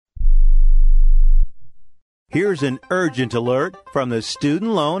Here's an urgent alert from the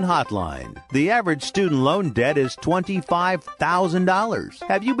Student Loan Hotline. The average student loan debt is $25,000.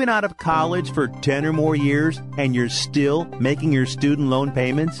 Have you been out of college for 10 or more years and you're still making your student loan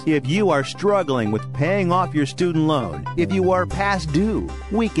payments? If you are struggling with paying off your student loan, if you are past due,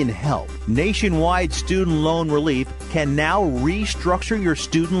 we can help. Nationwide Student Loan Relief can now restructure your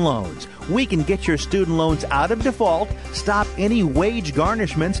student loans. We can get your student loans out of default, stop any wage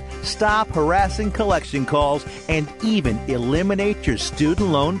garnishments, stop harassing collection calls, and even eliminate your student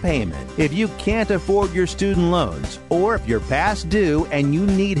loan payment. If you can't afford your student loans, or if you're past due and you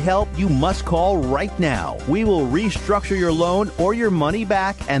need help, you must call right now. We will restructure your loan or your money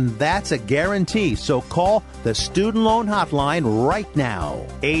back, and that's a guarantee. So call the Student Loan Hotline right now.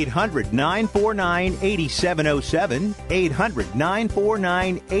 800-949-8707.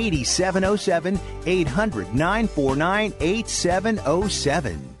 800-949-8707.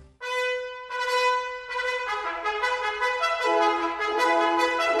 800-949-8707.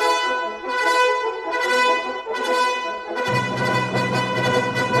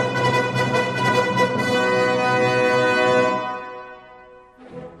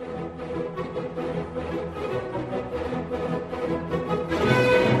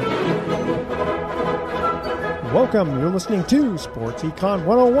 Welcome. You're listening to Sports Econ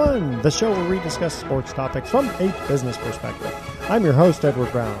 101, the show where we discuss sports topics from a business perspective. I'm your host,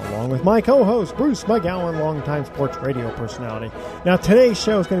 Edward Brown, along with my co-host, Bruce McGowan, longtime sports radio personality. Now, today's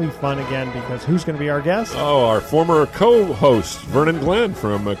show is going to be fun again because who's going to be our guest? Oh, our former co-host, Vernon Glenn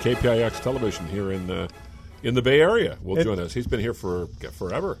from KPIX Television here in the Bay Area will join us. He's been here for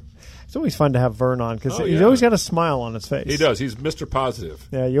forever. It's always fun to have Vern on because he's always got a smile on his face. He does. He's Mr. Positive.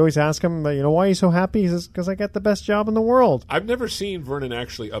 Yeah, you always ask him, why are you so happy? He says, because I got the best job in the world. I've never seen Vernon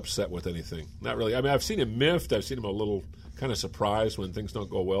actually upset with anything. Not really. I mean, I've seen him miffed. I've seen him a little kind of surprised when things don't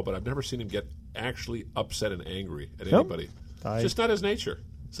go well, but I've never seen him get actually upset and angry at anybody. It's just not his nature.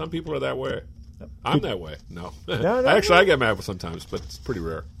 Some people are that way. I'm that way. No. I get mad sometimes, but it's pretty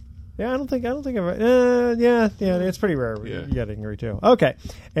rare. Yeah, I don't think I've it's pretty rare you get angry too. Okay,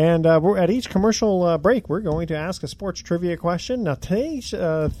 and we're at each commercial break, we're going to ask a sports trivia question. Now, today's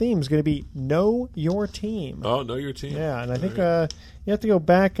theme is going to be Know Your Team. Oh, Know Your Team. Yeah, and I think you have to go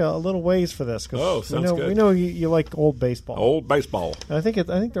back a little ways for this. Sounds good. We know you like old baseball. Old baseball. And I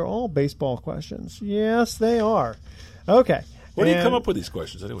think they're all baseball questions. Yes, they are. Okay. Where do you come up with these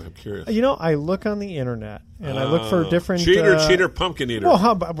questions? Anyway, I'm curious. I look on the internet, and I look for different... Cheater, pumpkin eater.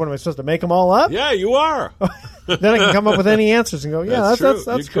 Well, what am I supposed to make them all up? Yeah, you are. Then I can come up with any answers and go,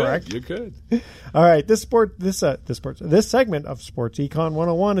 that's correct. You could. All right, this segment of Sports Econ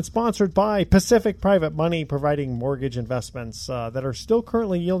 101 is sponsored by Pacific Private Money, providing mortgage investments that are still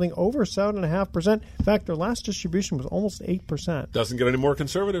currently yielding over 7.5%. In fact, their last distribution was almost 8%. Doesn't get any more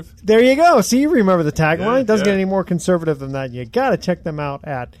conservative. There you go. See, you remember the tagline. Doesn't get any more conservative than that. You got to check them out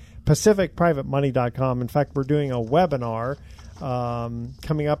at PacificPrivateMoney.com. In fact, we're doing a webinar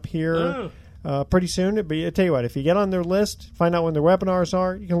coming up here pretty soon. But I tell you what, if you get on their list, find out when their webinars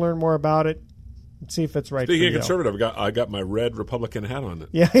are, you can learn more about it. See if it's right. Speaking of conservative, I got my red Republican hat on.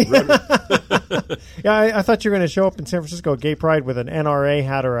 Yeah, I thought you were going to show up in San Francisco Gay Pride with an NRA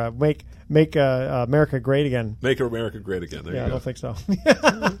hat or a Make America Great Again. Make America Great Again. There you go. I don't think so.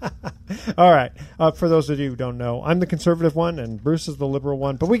 All right. For those of you who don't know, I'm the conservative one, and Bruce is the liberal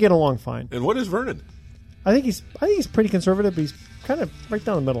one, but we get along fine. And what is Vernon? I think he's pretty conservative. But he's kind of right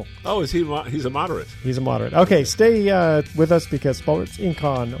down the middle. Oh, is he? He's a moderate. He's a moderate. Okay, stay with us because Sports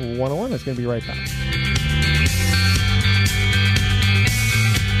Econ 101 is going to be right back.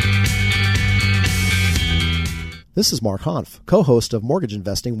 This is Mark Hanf, co-host of Mortgage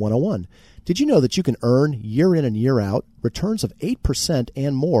Investing 101. Did you know that you can earn year in and year out returns of 8%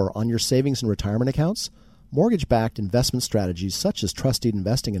 and more on your savings and retirement accounts? Mortgage-backed investment strategies such as trust-deed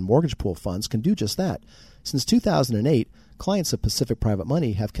investing and mortgage pool funds can do just that. Since 2008, clients of Pacific Private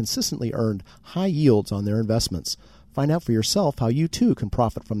Money have consistently earned high yields on their investments. Find out for yourself how you too can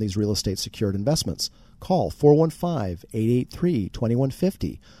profit from these real estate secured investments. Call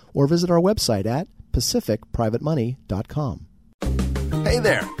 415-883-2150 or visit our website at PacificPrivateMoney.com. Hey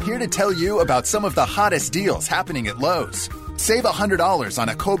there, here to tell you about some of the hottest deals happening at Lowe's. Save $100 on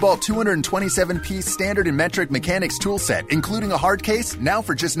a Cobalt 227-piece standard and metric mechanics tool set, including a hard case, now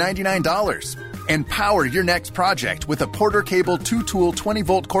for just $99. And power your next project with a Porter Cable 2-tool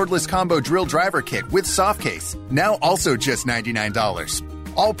 20-volt cordless combo drill driver kit with soft case, now also just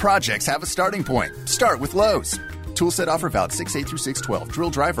 $99. All projects have a starting point. Start with Lowe's. Tool set offer valid 6/8 through 6/12.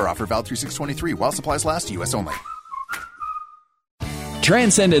 Drill driver offer valid through 6/23 while supplies last. U.S. only.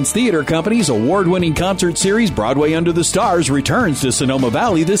 Transcendence Theater Company's award-winning concert series Broadway Under the Stars returns to Sonoma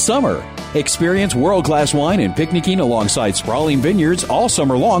Valley this summer. Experience world-class wine and picnicking alongside sprawling vineyards all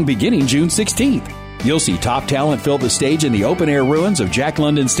summer long beginning June 16th. You'll see top talent fill the stage in the open-air ruins of Jack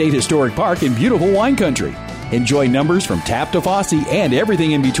London State Historic Park in beautiful wine country. Enjoy numbers from Tap to Fosse and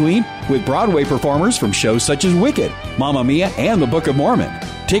everything in between with Broadway performers from shows such as Wicked, Mamma Mia, and The Book of Mormon.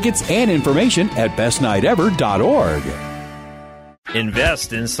 Tickets and information at bestnightever.org.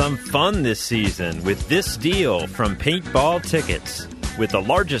 Invest in some fun this season with this deal from Paintball Tickets. With the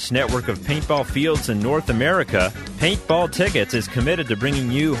largest network of paintball fields in North America, Paintball Tickets is committed to bringing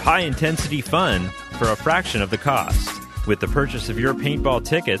you high-intensity fun for a fraction of the cost. With the purchase of your paintball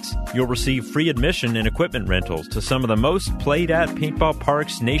tickets, you'll receive free admission and equipment rentals to some of the most played-at paintball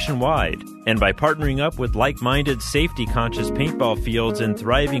parks nationwide. And by partnering up with like-minded, safety-conscious paintball fields in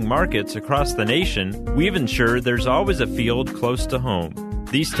thriving markets across the nation, we've ensured there's always a field close to home.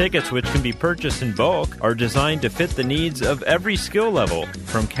 These tickets, which can be purchased in bulk, are designed to fit the needs of every skill level,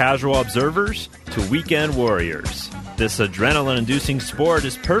 from casual observers to weekend warriors. This adrenaline-inducing sport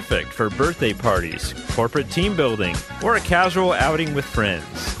is perfect for birthday parties, corporate team building, or a casual outing with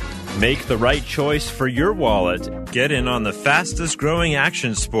friends. Make the right choice for your wallet. Get in on the fastest-growing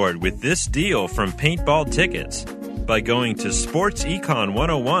action sport with this deal from Paintball Tickets by going to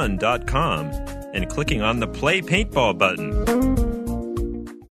sportsecon101.com and clicking on the Play Paintball button.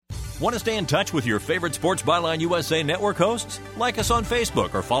 Want to stay in touch with your favorite Sports Byline USA network hosts? Like us on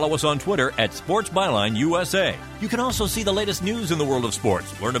Facebook or follow us on Twitter at Sports Byline USA. You can also see the latest news in the world of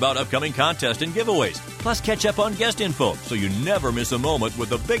sports, learn about upcoming contests and giveaways, plus catch up on guest info so you never miss a moment with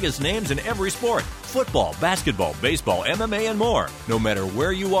the biggest names in every sport. Football, basketball, baseball, MMA, and more. No matter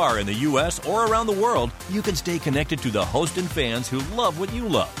where you are in the U.S. or around the world, you can stay connected to the hosts and fans who love what you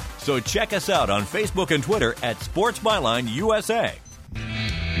love. So check us out on Facebook and Twitter at Sports Byline USA.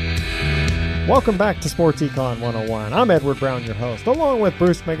 Welcome back to Sports Econ 101. I'm Edward Brown, your host, along with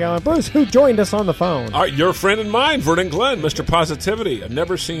Bruce McGowan. Bruce, who joined us on the phone? Your friend and mine, Vernon Glenn, Mr. Positivity. I've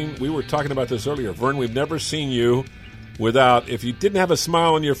never seen, we were talking about this earlier, Vern, we've never seen you without, if you didn't have a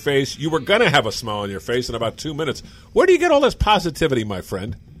smile on your face, you were going to have a smile on your face in about 2 minutes. Where do you get all this positivity, my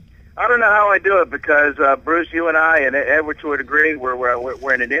friend? I don't know how I do it because, Bruce, you and I, and Edward to a degree,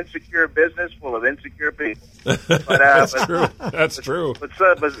 we're in an insecure business full of insecure people. But, That's true. That's true. But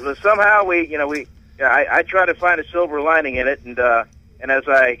somehow I try to find a silver lining in it, and as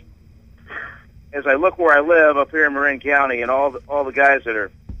I look where I live up here in Marin County, and all the guys that are,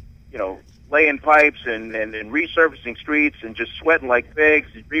 laying pipes and resurfacing streets and just sweating like pigs,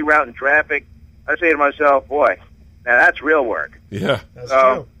 and rerouting traffic, I say to myself, boy, now that's real work. Yeah, that's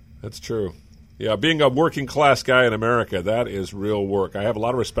true. That's true. Yeah, being a working class guy in America, that is real work. I have a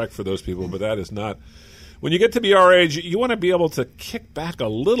lot of respect for those people, but that is not. When you get to be our age, you want to be able to kick back a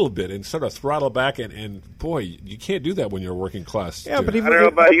little bit and sort of throttle back, and boy, you can't do that when you're a working class. Yeah, but I don't know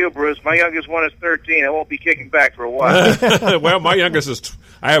about you, Bruce. My youngest one is 13. I won't be kicking back for a while. Well, my youngest is.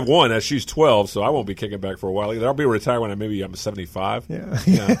 I have one, and she's 12, so I won't be kicking back for a while either. I'll be retired when I'm 75. Yeah.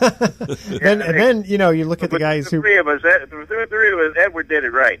 and then you look at the guys the three of us, Edward did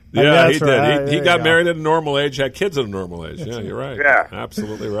it right. Yeah, he did. Right. He got married at a normal age, had kids at a normal age. Yeah, you're right. Yeah,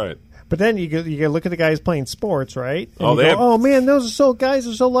 absolutely right. But then you look at the guys playing sports, right? And Oh, man, those guys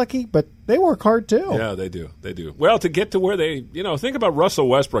are so lucky, but they work hard too. Yeah, they do. They do. Well, to get to where they, think about Russell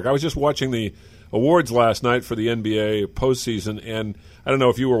Westbrook. I was just watching the awards last night for the NBA postseason, and I don't know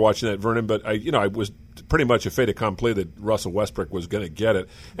if you were watching that, Vernon, but I was pretty much a fait accompli that Russell Westbrook was going to get it.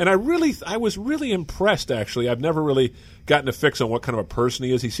 And I was really impressed, actually. I've never really gotten a fix on what kind of a person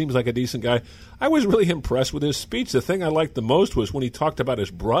he is. He seems like a decent guy. I was really impressed with his speech. The thing I liked the most was when he talked about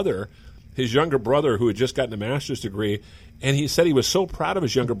his brother, his younger brother, who had just gotten a master's degree, and he said he was so proud of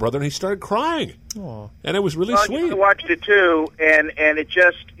his younger brother, and he started crying. Aww. And it was really sweet. I watched it too, and it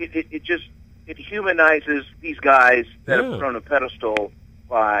humanizes these guys that are put on a pedestal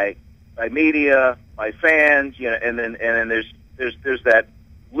by media, by fans, and then there's that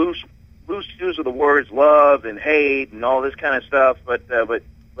loose use of the words love and hate and all this kind of stuff. But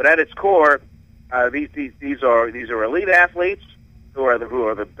at its core, these are elite athletes who are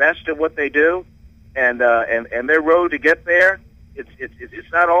the best at what they do, and their road to get there.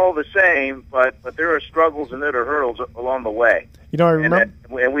 It's not all the same, but there are struggles and there are hurdles along the way. I remember,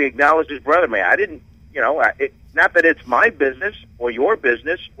 and we acknowledged his brother. Man, I didn't, not that it's my business or your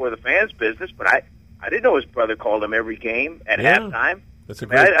business or the fans' business, but I didn't know his brother called him every game at halftime. That's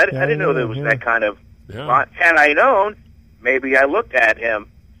I didn't know there was that kind of. Yeah. Had I known, maybe I looked at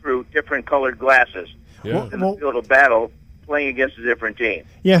him through different colored glasses in the field of battle, playing against a different team.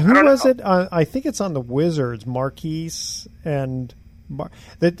 Yeah, who was it? I think it's on the Wizards, Marquise and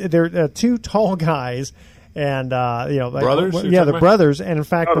they're two tall guys, And brothers? The brothers. And in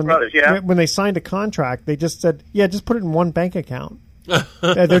fact, when they signed a contract, they just said, just put it in one bank account.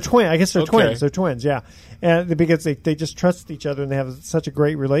 They're twins. I guess they're twins. They're twins, yeah. And because they just trust each other and they have such a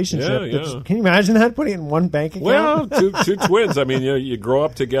great relationship. Yeah. Can you imagine that, putting it in one bank account? Well, two twins. I mean, you grow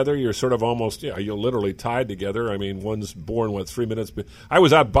up together. You're sort of almost, you're literally tied together. I mean, one's born, 3 minutes? I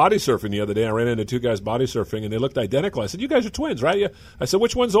was out body surfing the other day. I ran into two guys body surfing, and they looked identical. I said, "You guys are twins, right?" Yeah. I said,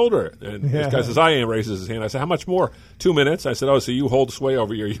 "Which one's older?" And this guy says, "I am." Raises his hand. I said, "How much more?" 2 minutes. I said, "Oh, so you hold sway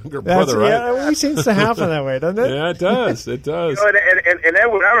over your younger brother, right?" Yeah, it seems to happen that way, doesn't it? Yeah, it does. It does. And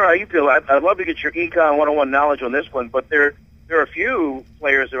Edward, I don't know how you feel. I'd love to get your Econ 101 knowledge on this one, but there are a few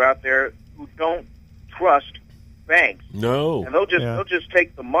players that are out there who don't trust banks. No, and they'll just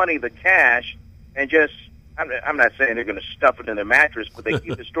take the money, the cash, and just I'm not saying they're going to stuff it in their mattress, but they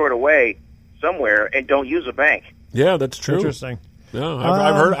keep it stored away somewhere and don't use a bank. Yeah, that's true. Interesting. No,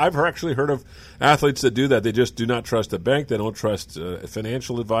 I've actually heard of athletes that do that. They just do not trust a bank. They don't trust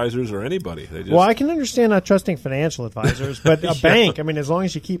financial advisors or anybody. Well, I can understand not trusting financial advisors, but a bank. I mean, as long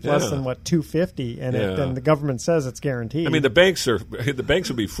as you keep less than $250, and then the government says it's guaranteed. I mean, the banks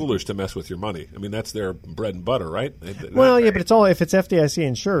would be foolish to mess with your money. I mean, that's their bread and butter, right? But it's all if it's FDIC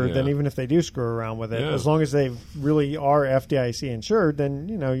insured. Then even if they do screw around with it, as long as they really are FDIC insured, then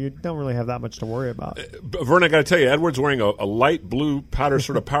you don't really have that much to worry about. Vern, I got to tell you, Edward's wearing a light blue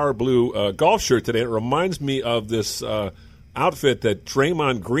power blue golf shirt today. It reminds me of this outfit that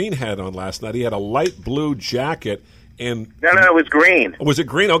Draymond Green had on last night. He had a light blue jacket and no, it was green. Was it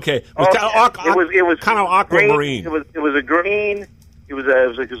green? Okay, it was kind of aquamarine. It was a green. It was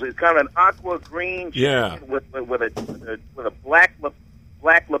kind of an aqua green. Yeah, with a black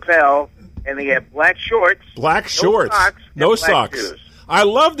lapel, and he had black shorts. No socks. I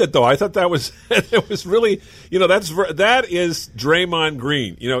loved it, though. I thought that was it was really, that is Draymond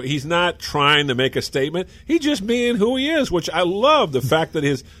Green. He's not trying to make a statement. He's just being who he is, which I love. The fact that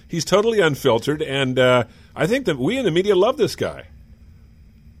he's totally unfiltered, and I think that we in the media love this guy.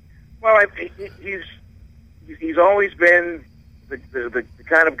 Well, he's always been the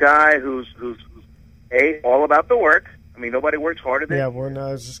kind of guy who's all about the work. I mean, nobody works harder than him. Yeah,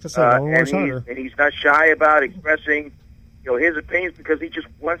 I was just going to say, no one works harder. And he's not shy about expressing his opinions because he just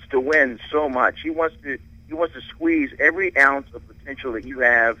wants to win so much. He wants to squeeze every ounce of potential that you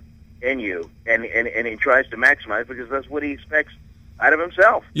have in you, and he tries to maximize because that's what he expects out of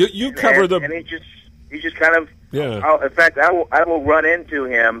himself. And he just kind of in fact, I will run into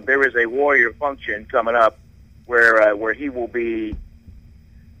him. There is a Warrior function coming up where he will be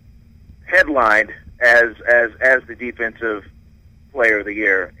headlined as the defensive player of the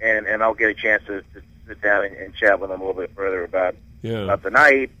year, and I'll get a chance to sit down and chat with him a little bit further about the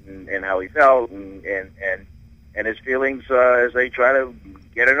night and how he felt and his feelings as they try to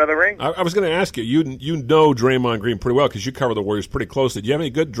get another ring. I was going to ask you. You know Draymond Green pretty well because you cover the Warriors pretty closely. Do you have any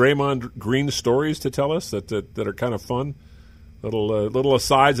good Draymond Green stories to tell us that are kind of fun? Little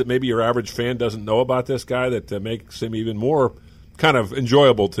asides that maybe your average fan doesn't know about this guy that makes him even more kind of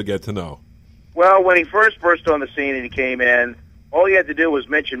enjoyable to get to know. Well, when he first burst on the scene and he came in, all you had to do was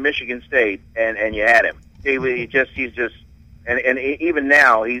mention Michigan State, and you had him. He's just, and even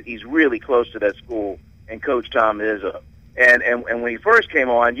now he's really close to that school and Coach Tom Izzo. And when he first came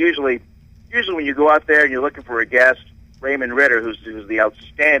on, usually when you go out there and you're looking for a guest, Raymond Ritter, who's the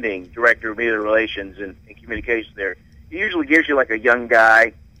outstanding director of media relations and communications there, he usually gives you like a young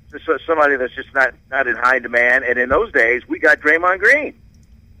guy, somebody that's just not in high demand. And in those days, we got Draymond Green.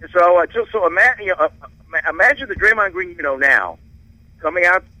 And so imagine the Draymond Green now, coming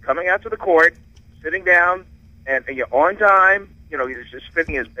out to the court, sitting down, and you're on time. You're just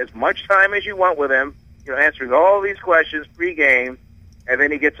spending as much time as you want with him. Answering all these questions pre-game, and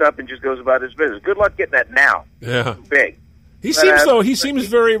then he gets up and just goes about his business. Good luck getting that now. Yeah, big. He seems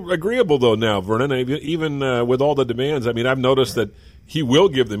very agreeable though now, Vernon. Even with all the demands, I mean, I've noticed that he will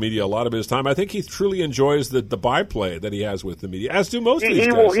give the media a lot of his time. I think he truly enjoys the byplay that he has with the media, as do most of these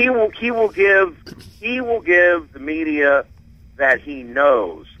guys. He will give the media that he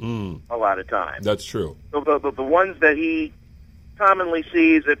knows a lot of times. That's true. The ones that he commonly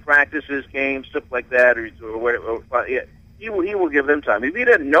sees at practices, games, stuff like that, he will give them time. If he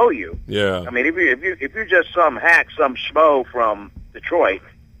doesn't know you, I mean, if you're just some hack, some schmo from Detroit.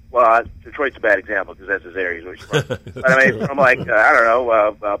 Well, Detroit's a bad example because that's his area. But I mean, from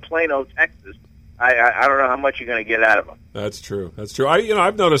Plano, Texas. I don't know how much you're going to get out of them. That's true.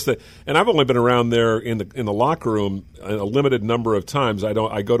 I've noticed that, and I've only been around there in the locker room a limited number of times. I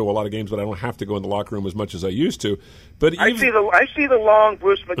go to a lot of games, but I don't have to go in the locker room as much as I used to. But I see the long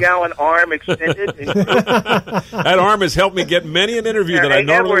Bruce McGowan arm extended. That arm has helped me get many an interview that I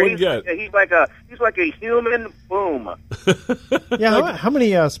normally wouldn't get. He's like a human boom. Yeah. How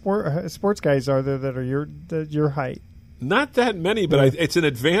many sports guys are there that are your height? Not that many, but it's an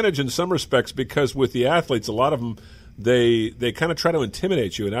advantage in some respects because with the athletes, a lot of them they kind of try to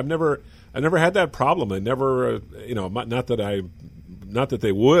intimidate you, and I've never had that problem. I never, not that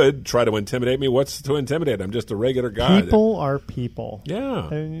they would try to intimidate me. What's to intimidate? I'm just a regular guy. People are people. Yeah.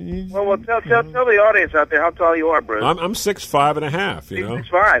 Well, tell the audience out there how tall you are, Bruce. I'm 6'5.5". You know,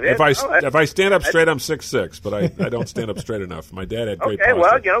 6'5". If I stand up straight, I'm 6'6", but I don't stand up straight enough. My dad had great posture.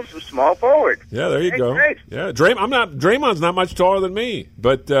 Okay, well, small forward. Yeah, there you go. Great. Yeah, Draymond's not much taller than me,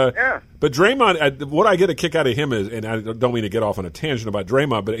 but But Draymond, what I get a kick out of him is, and I don't mean to get off on a tangent about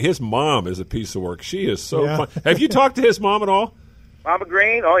Draymond, but his mom is a piece of work. She is so fun. Have you talked to his mom at all? Mama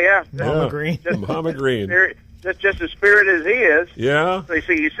Green? Oh, yeah. Mama Green. Mama Green. Just as spirited as he is. Yeah. So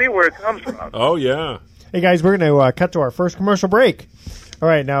you see where it comes from. Oh, yeah. Hey, guys, we're going to cut to our first commercial break. All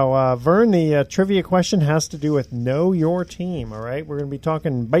right, now, Vern, the trivia question has to do with Know Your Team, all right? We're going to be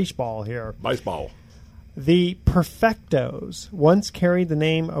talking baseball here. Baseball. The Perfectos once carried the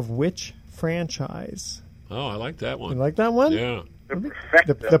name of which franchise? Oh, I like that one. You like that one? Yeah.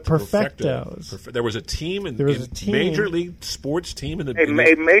 The Perfectos. There was a team major league sports team in the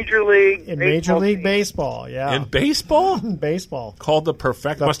Major League Baseball. Yeah, in baseball, baseball called the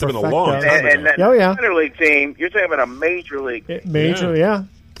Perfect. Must have been a long time ago. And minor league team. You're talking about a major league. Major league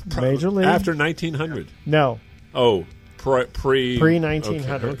after 1900. No. Oh. Pre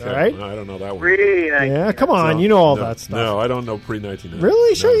 1900, okay. All right? I don't know that one. Yeah, come on, you know all that stuff. No, I don't know pre 1900.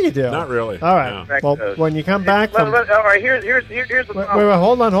 Really? Sure you do. Not really. All right. No. Well, when you come back from... all right, here's the problem. Wait,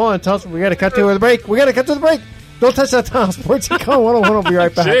 hold on. Tell us, we got to cut to the break. Don't touch that dial. Sports Econ 101 will be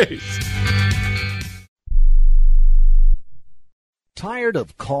right back. Jeez. Tired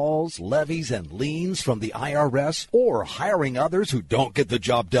of calls, levies, and liens from the IRS or hiring others who don't get the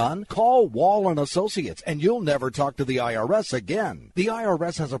job done? Call Wall & Associates and you'll never talk to the IRS again. The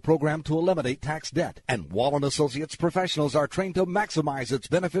IRS has a program to eliminate tax debt, and Wall & Associates professionals are trained to maximize its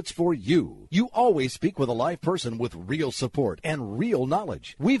benefits for you. You always speak with a live person with real support and real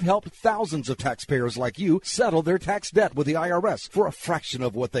knowledge. We've helped thousands of taxpayers like you settle their tax debt with the IRS for a fraction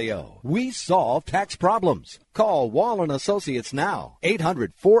of what they owe. We solve tax problems. Call Wall & Associates now,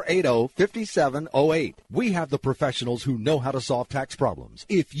 800-480-5708. We have the professionals who know how to solve tax problems.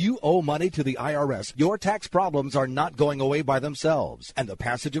 If you owe money to the IRS, your tax problems are not going away by themselves, and the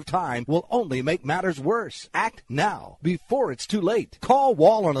passage of time will only make matters worse. Act now, before it's too late. Call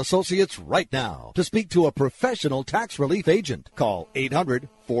Wall & Associates right now to speak to a professional tax relief agent. Call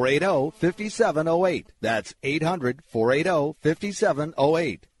 800-480-5708. That's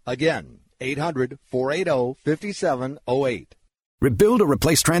 800-480-5708. Again, 800-480-5708. Rebuild or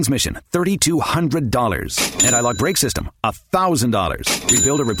replace transmission, $3,200. Anti-lock brake system, $1,000.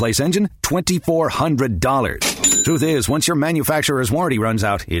 Rebuild or replace engine, $2,400. Truth is, once your manufacturer's warranty runs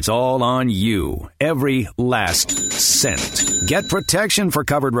out, it's all on you. Every last cent. Get protection for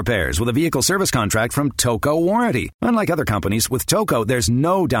covered repairs with a vehicle service contract from Toco Warranty. Unlike other companies, with Toco, there's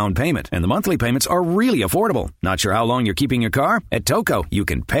no down payment, and the monthly payments are really affordable. Not sure how long you're keeping your car? At Toco, you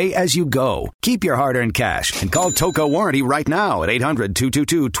can pay as you go. Keep your hard-earned cash and call Toco Warranty right now at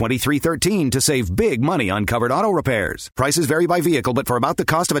 800-222-2313 to save big money on covered auto repairs. Prices vary by vehicle, but for about the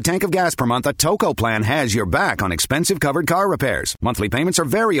cost of a tank of gas per month, a Toco plan has your back on expensive covered car repairs. Monthly payments are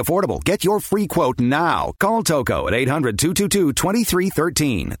very affordable. Get your free quote now. Call Toco at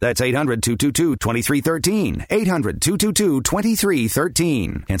 800-222-2313. That's 800-222-2313.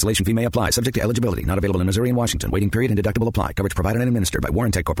 800-222-2313. Cancellation fee may apply. Subject to eligibility. Not available in Missouri and Washington. Waiting period and deductible apply. Coverage provided and administered by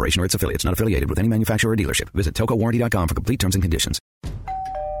Warrantech Corporation or its affiliates. Not affiliated with any manufacturer or dealership. Visit TocoWarranty.com for complete terms and conditions.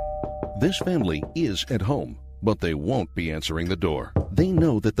 This family is at home, but they won't be answering the door. They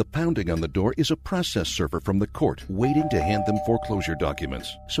know that the pounding on the door is a process server from the court waiting to hand them foreclosure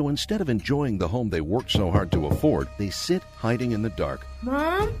documents. So instead of enjoying the home they worked so hard to afford, they sit hiding in the dark.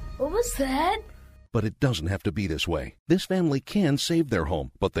 Mom, what was that? But it doesn't have to be this way. This family can save their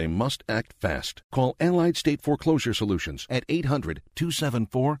home, but they must act fast. Call Allied State Foreclosure Solutions at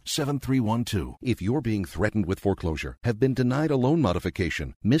 800-274-7312. If you're being threatened with foreclosure, have been denied a loan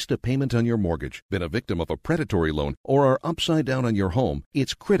modification, missed a payment on your mortgage, been a victim of a predatory loan, or are upside down on your home,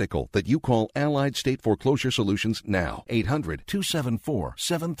 it's critical that you call Allied State Foreclosure Solutions now.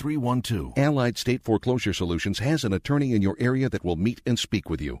 800-274-7312. Allied State Foreclosure Solutions has an attorney in your area that will meet and speak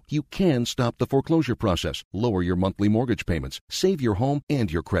with you. You can stop the foreclosure process, lower your monthly mortgage payments, save your home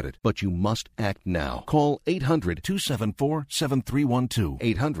and your credit, but you must act now. Call 800-274-7312.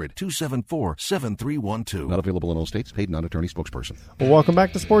 800-274-7312. Not available in all states. Paid non-attorney spokesperson. Well, welcome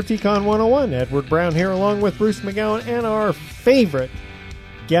back to Sports Econ 101. Edward Brown here along with Bruce McGowan and our favorite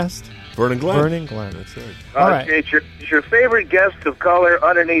guest, Vernon Glenn. Vernon Glenn. That's right. All right. It's your favorite guest of color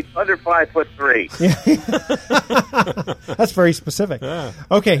under 5'3". That's very specific. Yeah.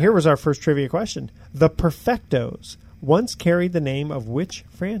 Okay, here was our first trivia question. The Perfectos once carried the name of which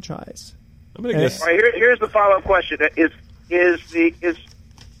franchise? I'm going to guess. All right, here's the follow-up question: Is the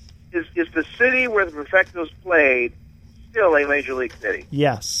city where the Perfectos played still a major league city?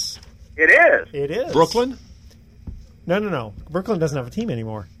 Yes. It is. It is. Brooklyn? No. Brooklyn doesn't have a team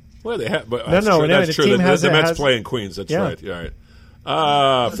anymore. Well, they have. But No, true. anyway, That's the true. team The has Mets play in Queens. That's Yeah. right. Yeah,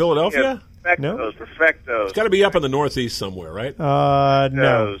 right. Philadelphia? No. Perfectos. It's got to be up in the Northeast somewhere, right? No.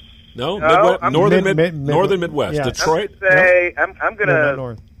 No? No, Northern Mid- Midwest. yeah. Detroit? I'm No, gonna not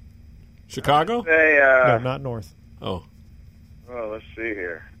north. Chicago? say. No, not north. Oh. Oh, let's see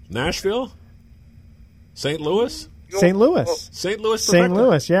here. Nashville? St. Louis? St. Louis. St. Louis? St. Perfecto?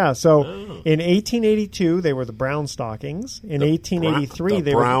 Louis, yeah. So Oh. in 1882, they were the Brown Stockings. In 1883,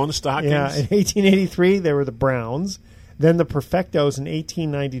 they Brown were Stockings? Yeah, in 1883, they were the Browns. Then the Perfectos in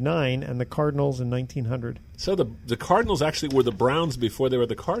 1899, and the Cardinals in 1900. So the Cardinals actually were the Browns before they were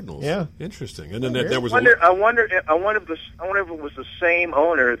the Cardinals. Yeah. Interesting. And then there was I wonder if it was the same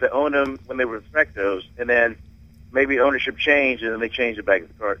owner that owned them when they were Perfectos, and then maybe ownership changed, and then they changed it back to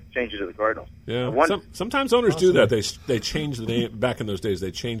the Cardinals. Yeah. Sometimes owners do that. They change the name. Back in those days,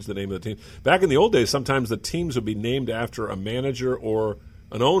 they changed the name of the team. Back in the old days, sometimes the teams would be named after a manager or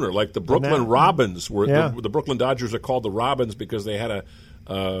an owner, like the Brooklyn Robins. The Brooklyn Dodgers are called the Robins because they had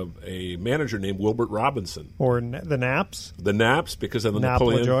a manager named Wilbert Robinson. Or the Naps. The Naps because of the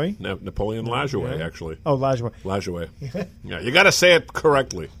Lajoie? Napoleon Lajoie, actually. Oh, Lajoie. Lajoie. Yeah, you got to say it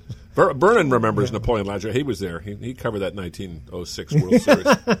correctly. Vernon remembers Napoleon Lajoie. He was there. He covered that 1906 World Series.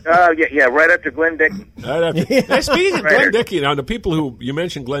 Right after Glenn Dickey. Hey, speaking of Glenn Dickey, now the people who you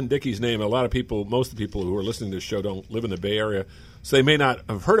mentioned Glenn Dickey's name, most of the people who are listening to this show don't live in the Bay Area, so they may not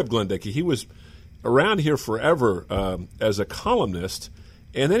have heard of Glenn Dickey. He was around here forever as a columnist,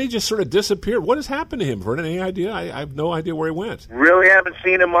 and then he just sort of disappeared. What has happened to him? Vernon, any idea? I have no idea where he went. Really haven't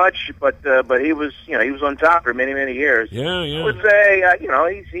seen him much, but he was on top for many years. Yeah. I would say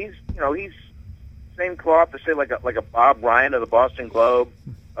he's same cloth to say like a Bob Ryan of the Boston Globe.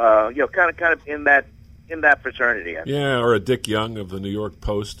 Kind of in that fraternity. Yeah, or a Dick Young of the New York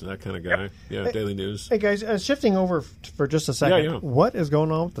Post, that kind of guy. Yep. Yeah, Daily News. Hey, guys, shifting over for just a second. Yeah. What is going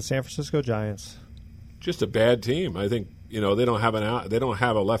on with the San Francisco Giants? Just a bad team. I think they don't have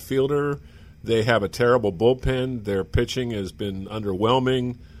a left fielder. They have a terrible bullpen. Their pitching has been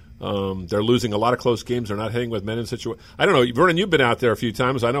underwhelming. They're losing a lot of close games. They're not hitting with men in situations. I don't know, Vernon. You've been out there a few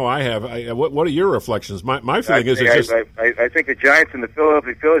times. I know I have. What are your reflections? My feeling is it's just. I think the Giants and the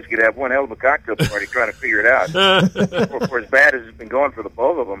Philadelphia Phillies could have one hell of a cocktail party trying to figure it out. for as bad as it's been going for the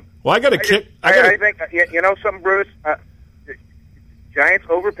both of them. Well, I think something, Bruce. Giants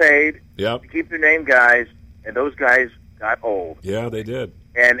overpaid to keep their name guys, and those guys got old. Yeah, they did.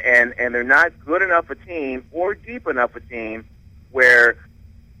 And they're not good enough a team or deep enough a team where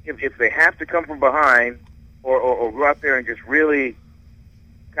if they have to come from behind or go out there and just really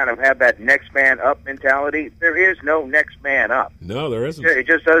kind of have that next man up mentality, there is no next man up. No, there isn't. It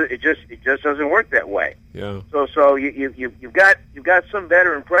just doesn't work that way. Yeah. So you've got some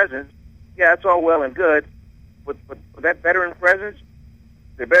veteran presence. Yeah, that's all well and good, but that veteran presence,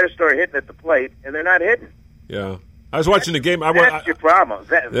 they better start hitting at the plate, and they're not hitting. Yeah. I was watching the game. That's your problem.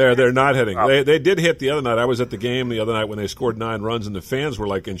 They're not hitting. They did hit the other night. I was at the game the other night when they scored 9 runs, and the fans were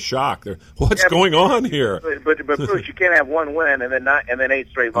like in shock. What's going on here? But Bruce, you can't have one win and then 8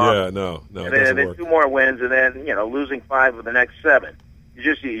 straight losses. Yeah, no, and then 2 more wins, and then losing 5 of the next 7. You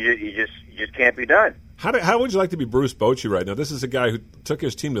just can't be done. How would you like to be Bruce Bochy right now? This is a guy who took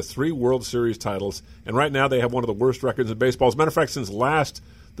his team to 3 World Series titles, and right now they have one of the worst records in baseball. As a matter of fact, since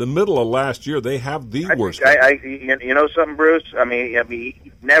the middle of last year, they have the worst. You know something, Bruce? I mean, he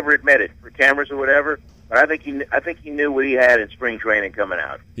never admitted for cameras or whatever, But I think he knew what he had in spring training coming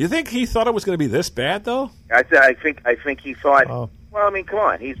out. You think he thought it was going to be this bad, though? I think he thought. Oh. Well, I mean, come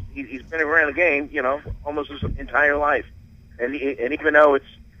on, he's been around the game, almost his entire life, and even though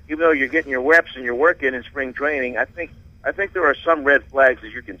you're getting your reps and you're working in spring training, I think there are some red flags,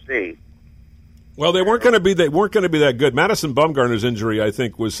 as you can see. Well, they weren't going to be that good. Madison Bumgarner's injury, I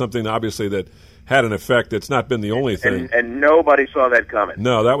think, was something obviously that had an effect. It's not been the only thing, and nobody saw that coming.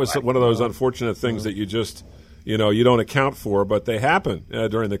 No, that was one of those unfortunate things that you just. You don't account for, but they happen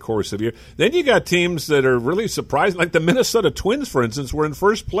during the course of the year. Then you got teams that are really surprising, like the Minnesota Twins, for instance, were in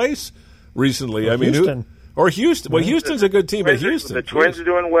first place recently. Houston. Houston. Well, Houston's a good team, but Houston. The Twins are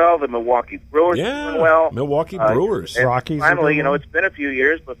doing well. The Milwaukee Brewers are doing well. Milwaukee Brewers. Rockies. Finally, it's been a few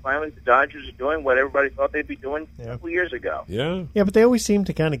years, but finally the Dodgers are doing what everybody thought they'd be doing a couple years ago. Yeah. Yeah, but they always seem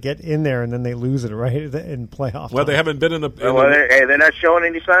to kind of get in there and then they lose it right in playoff. Well, they haven't been in the. They're not showing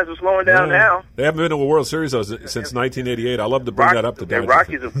any signs of slowing down now. They haven't been in a World Series since 1988. I love to bring that up to Dodgers. The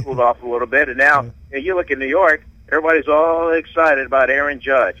Rockies have cooled off a little bit, and now you look at New York. Everybody's all excited about Aaron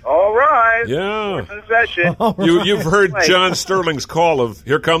Judge. All right. Yeah. Session. You've heard John Sterling's call of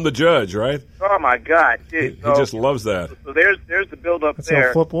 "Here come the Judge," right? Oh my God, dude! He just loves that. So there's the build up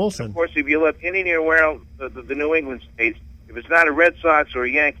there. Flip Wilson. Of course, if you look anywhere around the New England states, if it's not a Red Sox or a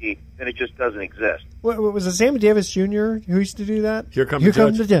Yankee, then it just doesn't exist. Was it Sammy Davis Jr. who used to do that? Here comes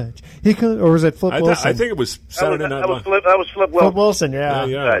the Judge. Or was it Flip Wilson? I think it was Saturday Night Live. That was Flip Wilson. Flip Wilson,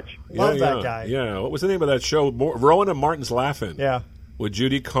 yeah. Love that guy. Yeah. What was the name of that show? Rowan and Martin's Laughing. Yeah. With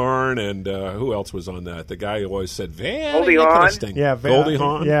Judy Carn and who else was on that? The guy who always said, Goldie Hawn. Yeah, Goldie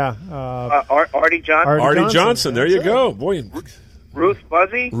Hawn. Yeah. Artie Johnson. Artie Johnson. There you go. Boy. Ruth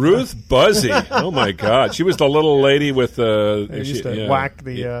Buzzy. Oh my God, she was the little lady with used to whack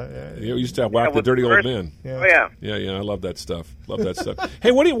the. Used to whack the dirty old man. Yeah. Oh yeah. Yeah. I love that stuff.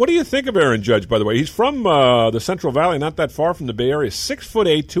 Hey, what do you think of Aaron Judge? By the way, he's from the Central Valley, not that far from the Bay Area.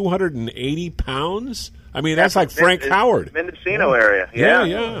 6'8", 280 pounds. I mean, that's like Frank Howard. Mendocino area.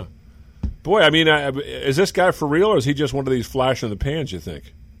 Yeah. Boy, I mean, is this guy for real, or is he just one of these flash in the pans? You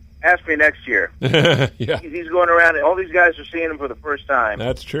think? Ask me next year. Yeah, he's going around. All these guys are seeing him for the first time.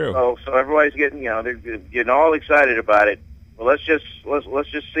 That's true. So everybody's getting, they're getting all excited about it. Well, let's just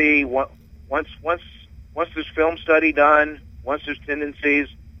see once there's film study done, once there's tendencies,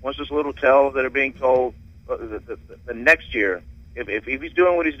 once there's little tells that are being told. The next year, if he's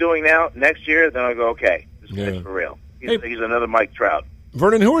doing what he's doing now, next year, then I go, okay, this is for real. He's another Mike Trout.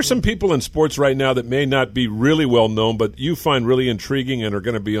 Vernon, who are some people in sports right now that may not be really well known, but you find really intriguing and are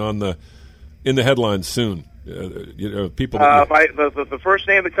going to be in the headlines soon? People. The first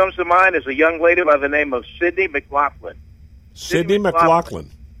name that comes to mind is a young lady by the name of Sydney McLaughlin. Sydney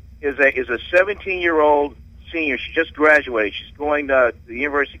McLaughlin is a 17-year-old senior. She just graduated. She's going to the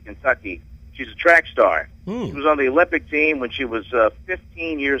University of Kentucky. She's a track star. She was on the Olympic team when she was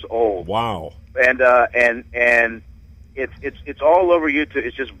 15 years old. Wow. And it's all over YouTube.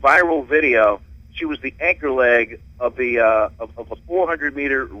 It's just viral video. She was the anchor leg of a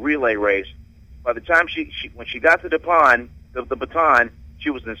 400-meter relay race. By the time when she got the baton, she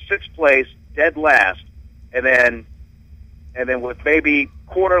was in sixth place, dead last, and then with maybe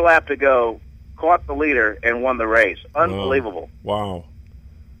quarter lap to go, caught the leader and won the race. Unbelievable! Wow.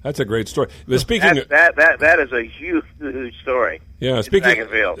 That's a great story. But speaking that is a huge story. Yeah, speaking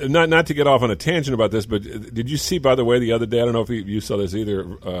not to get off on a tangent about this, but did you see, by the way, the other day? I don't know if you saw this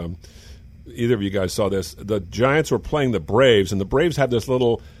either. Either of you guys saw this. The Giants were playing the Braves, and the Braves have this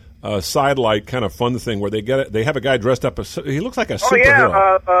little sidelight kind of fun thing where they have a guy dressed up. He looks like a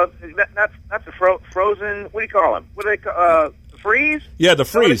superhero. Oh yeah, that's the Frozen. What do you call him? What do they call? Freeze? Yeah, the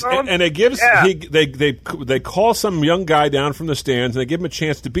freeze, and it gives they call some young guy down from the stands, and they give him a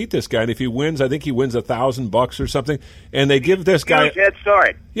chance to beat this guy. And if he wins, I think he wins $1,000 or something. And they give this guy huge head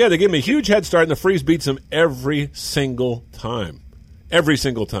start. Yeah, they give him a huge head start, and the freeze beats him every single time. Every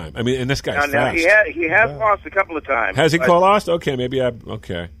single time. I mean, and this guy's fast. He has lost a couple of times. Has he lost? Okay, maybe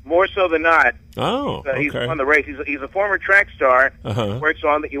okay. More so than not. Oh, okay. He's won the race. He's a former track star. Uh-huh.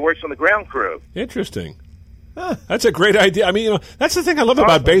 He works on the ground crew. Interesting. That's a great idea. I mean, that's the thing I love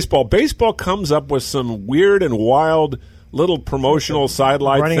about baseball. Baseball comes up with some weird and wild little promotional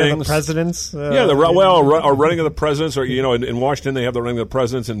sidelight running things. Running of the presidents. Or running of the presidents, or in Washington they have the running of the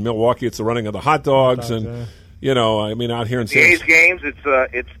presidents. In Milwaukee, it's the running of the hot dogs, out here in the A's games,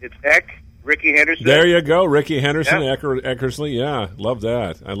 it's Ricky Henderson. There you go, Ricky Henderson, Eckersley. Yeah, love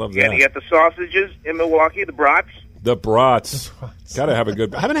that. I love that. Yeah, you got the sausages in Milwaukee, the brats. The brats. Gotta have a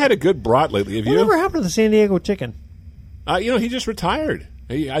good. I haven't had a good brat lately. Have you? Whatever happened to the San Diego chicken? He just retired.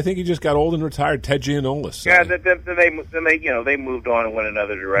 I think he just got old and retired. Ted Giannoulis. Yeah, then they moved on and went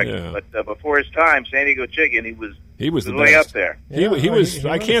another direction. Yeah. But before his time, San Diego Chicken, he was the way up there. He was.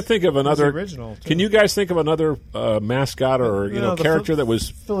 I can't think of another. Original, can you guys think of another mascot or character that was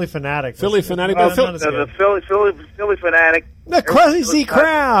Philly Fanatic? Philly Fanatic. The Philly Fanatic. The Crazy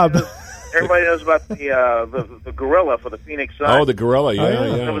Crab. Everybody knows about the gorilla for the Phoenix Sun. Oh, the gorilla,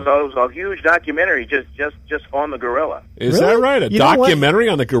 yeah. It was a huge documentary just on the gorilla. Is that right? A documentary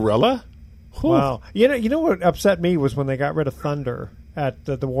on the gorilla? Wow. You know what upset me was when they got rid of Thunder at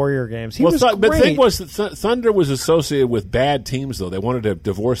the Warrior games. He was great. But the thing was, Thunder was associated with bad teams, though. They wanted to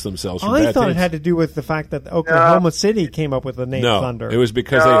divorce themselves from bad teams. I thought it had to do with the fact that Oklahoma City came up with the name Thunder. It was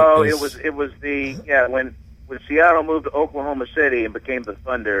because it was when Seattle moved to Oklahoma City and became the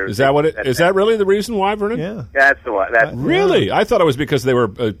Thunder. Is that what it? Is that really the reason why, Vernon? Yeah, that's the one. Really? I thought it was because they were,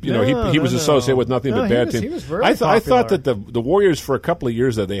 he was associated with nothing but bad teams. He was very I thought that the Warriors for a couple of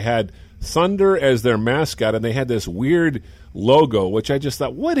years that they had Thunder as their mascot, and they had this weird logo, which I just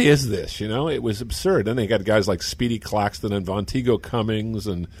thought, what is this? It was absurd. Then they got guys like Speedy Claxton and Vonteego Cummings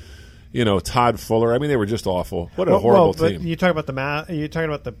and Todd Fuller. I mean, they were just awful. What a horrible team. You talk about you're talking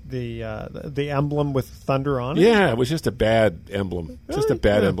about the emblem with Thunder on it. Yeah, it was just a bad emblem. Just a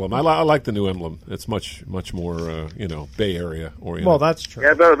bad emblem. I like the new emblem. It's much more Bay Area oriented. Well, that's true.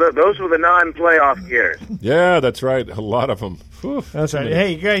 Yeah, those were the non-playoff years. Yeah, that's right. A lot of them. Whew. That's right.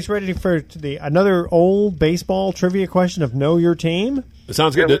 Hey, you guys ready for another old baseball trivia question of Know Your Team? It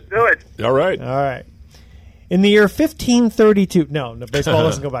sounds good. Let's do it. All right. All right. In the year 1532, no, baseball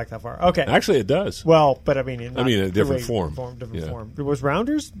doesn't go back that far. Okay, actually, it does. Well, but I mean, in a different form. Different form. It was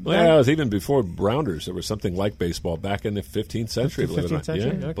Rounders. Well, it was even before Rounders. There was something like baseball back in the 15th century. Believe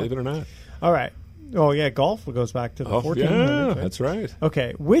it or not. All right. Oh yeah, golf goes back to the 1400s. Yeah, right? That's right.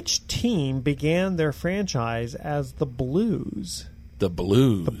 Okay, which team began their franchise as the Blues? The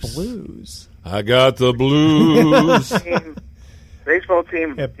Blues. The Blues. I got the Blues. Baseball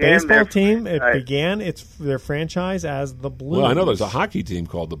team. It began their franchise as the Blues. Well, I know there's a hockey team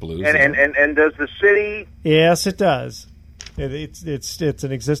called the Blues. And does the city? Yes, it does. It's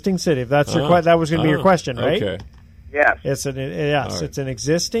an existing city. If that's that was going to be your question, right? Okay. Yes. It's an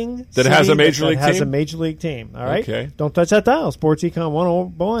existing that has a major league team. Has a major league team. All right. Okay. Don't touch that dial. Sports Econ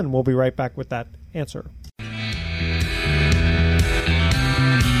 101. We'll be right back with that answer.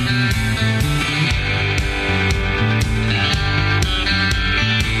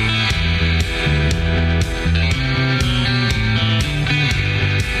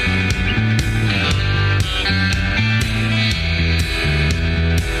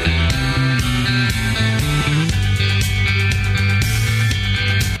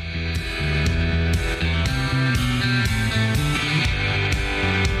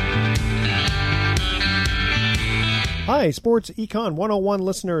 Hi, Sports Econ 101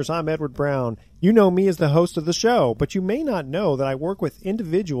 listeners. I'm Edward Brown. You know me as the host of the show, but you may not know that I work with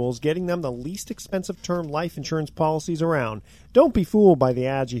individuals getting them the least expensive term life insurance policies around. Don't be fooled by the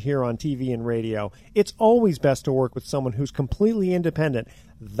ads you hear on TV and radio. It's always best to work with someone who's completely independent.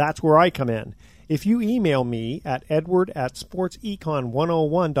 That's where I come in. If you email me at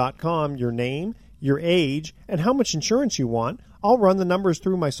edward@sportsecon101.com your name, your age, and how much insurance you want, I'll run the numbers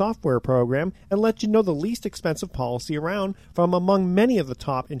through my software program and let you know the least expensive policy around from among many of the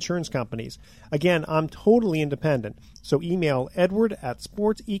top insurance companies. Again, I'm totally independent, so email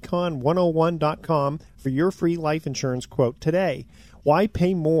edward@sportsecon101.com for your free life insurance quote today. Why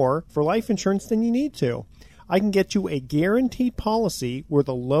pay more for life insurance than you need to? I can get you a guaranteed policy where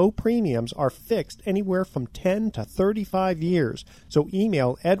the low premiums are fixed anywhere from 10 to 35 years. So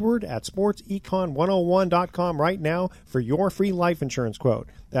email edward@sportsecon101.com right now for your free life insurance quote.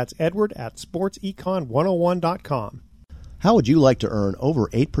 That's edward@sportsecon101.com. How would you like to earn over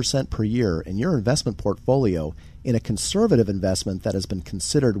 8% per year in your investment portfolio in a conservative investment that has been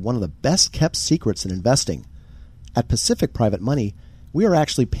considered one of the best-kept secrets in investing? At Pacific Private Money, we are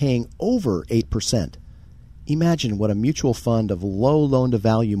actually paying over 8%. Imagine what a mutual fund of low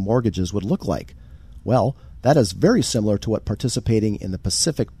loan-to-value mortgages would look like. Well, that is very similar to what participating in the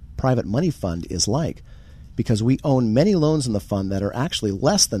Pacific Private Money Fund is like, because we own many loans in the fund that are actually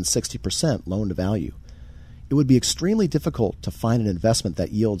less than 60% loan-to-value. It would be extremely difficult to find an investment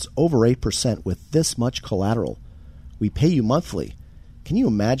that yields over 8% with this much collateral. We pay you monthly. Can you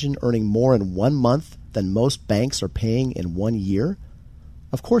imagine earning more in 1 month than most banks are paying in 1 year?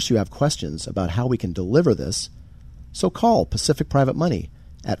 Of course you have questions about how we can deliver this, so call Pacific Private Money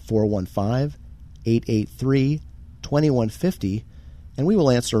at 415-883-2150 and we will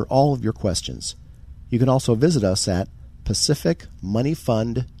answer all of your questions. You can also visit us at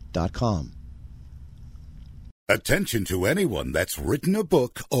pacificmoneyfund.com. Attention to anyone that's written a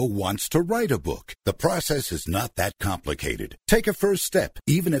book or wants to write a book. The process is not that complicated. Take a first step.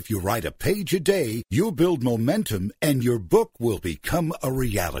 Even if you write a page a day, you'll build momentum and your book will become a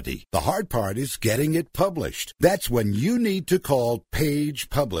reality. The hard part is getting it published. That's when you need to call Page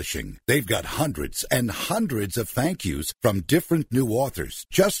Publishing. They've got hundreds and hundreds of thank yous from different new authors,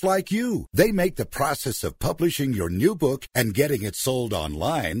 just like you. They make the process of publishing your new book and getting it sold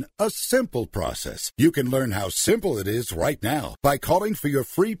online a simple process. You can learn how simple it is right now by calling for your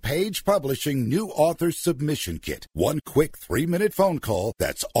free Page Publishing New Author Submission Kit. One quick 3-minute phone call,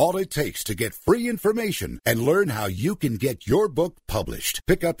 that's all it takes to get free information and learn how you can get your book published.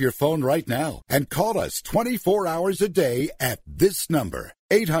 Pick up your phone right now and call us 24 hours a day at this number.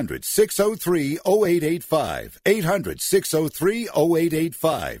 800-603-0885.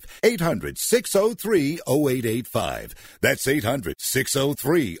 800-603-0885. 800-603-0885. That's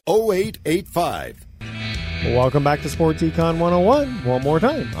 800-603-0885. Welcome back to Sports Econ 101. One more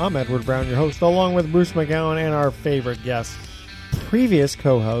time, I'm Edward Brown, your host, along with Bruce McGowan and our favorite guest, previous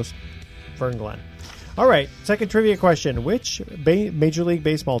co-host, Vern Glenn. All right, second trivia question. Which Major League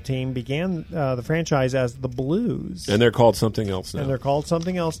Baseball team began the franchise as the Blues? And they're called something else now. And they're called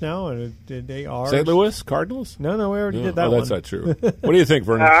something else now, and they are... St. Louis Cardinals? No, we already did that one. Oh, that's not true. What do you think,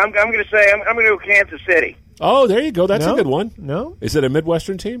 Vernon? I'm going to say I'm going to go Kansas City. Oh, there you go. That's a good one. No. Is it a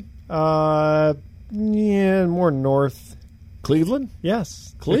Midwestern team? Yeah, more north. Cleveland?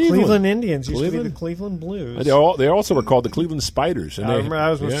 Yes. Cleveland. The Cleveland Indians used to be the Cleveland Blues. They also were called the Cleveland Spiders. And I remember I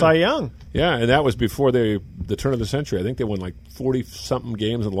was with Cy Young. Yeah, and that was before the turn of the century. I think they won like 40-something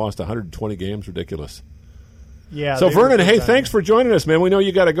games and lost 120 games. Ridiculous. Yeah. So, Vernon, hey, thanks for joining us, man. We know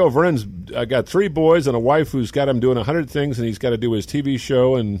you got to go. Vernon's got 3 boys and a wife who's got him doing 100 things, and he's got to do his TV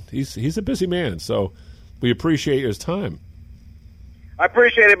show, and he's a busy man. So we appreciate his time. I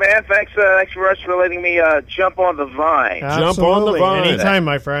appreciate it, man. Thanks for letting me jump on the vine. Absolutely. Jump on the vine. Anytime,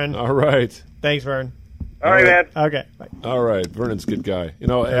 my friend. All right. Thanks, Vern. All right, man. Okay. Bye. All right. Vernon's a good guy. You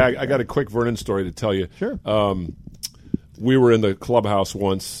know, I got a quick Vernon story to tell you. Sure. We were in the clubhouse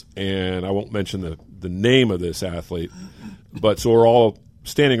once, and I won't mention the name of this athlete, but so we're all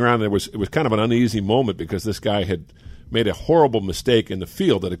standing around, and it was kind of an uneasy moment because this guy had made a horrible mistake in the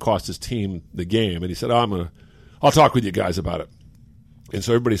field that had cost his team the game, and he said, I'll talk with you guys about it. And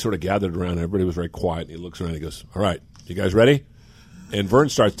so everybody sort of gathered around, and everybody was very quiet, and he looks around and he goes, all right, you guys ready? And Vern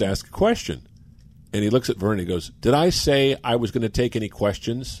starts to ask a question. And he looks at Vern and he goes, did I say I was going to take any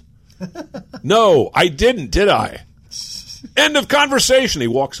questions? No, I didn't, did I? End of conversation. He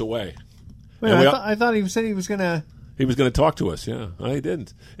walks away. Wait, I thought he said he was going to... He was going to talk to us, yeah. I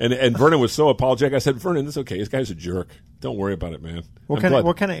didn't. And Vernon was so apologetic. I said, Vernon, it's okay. This guy's a jerk. Don't worry about it, man. What kind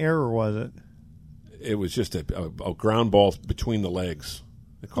of error was it? It was just a ground ball between the legs.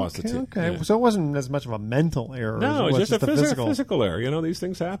 It cost the team. Okay, yeah. So it wasn't as much of a mental error. No, as it's just a physical error. You know, these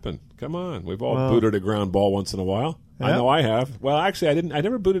things happen. Come on. We've all booted a ground ball once in a while. Yep. I know I have. Well, actually, I didn't. I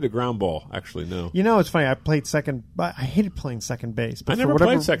never booted a ground ball, actually, no. You know, it's funny. I played second. I hated playing second base. But I never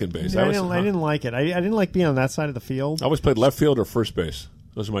played second base. I didn't like it. I didn't like being on that side of the field. I always played left field or first base.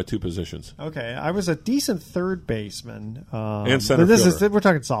 Those are my 2 positions. Okay, I was a decent third baseman and center fielder. We're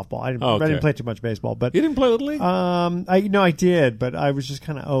talking softball. I didn't play too much baseball, but you didn't play Little League. I did, but I was just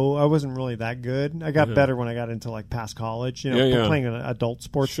kind of I wasn't really that good. I got better when I got into like past college. Playing an adult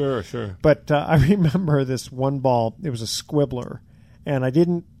sports. Sure. But I remember this one ball. It was a squibbler, and I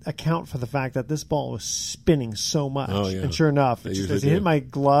didn't account for the fact that this ball was spinning so much. Oh, yeah. And sure enough, it hit my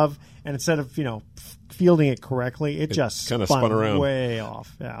glove, and instead of fielding it correctly, it just kind of spun around way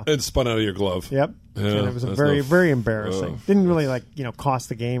off. Yeah, it spun out of your glove. Yep, yeah, and it was very embarrassing. Didn't really cost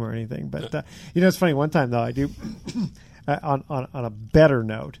the game or anything, but it's funny. One time though, I do on a better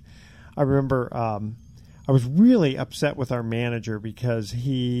note, I remember I was really upset with our manager because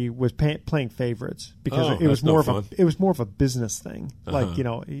he was playing favorites because it was more of a business thing. Like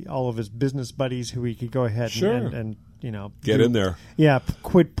all of his business buddies who he could go ahead and get in there. Yeah,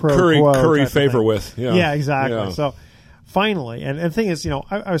 quid pro quo. Curry favor with. Yeah, exactly. Yeah. So finally, and the thing is,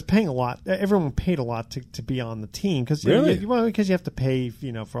 I was paying a lot. Everyone paid a lot to be on the team because because you have to pay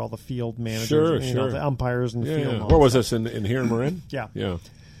for all the field managers, the umpires and the field. Where was this in here in Marin? Yeah.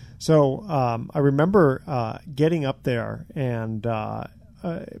 So I remember getting up there and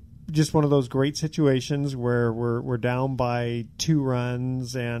just one of those great situations where we're down by 2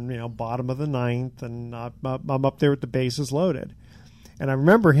 runs and bottom of the 9th, and I'm up there with the bases loaded, and I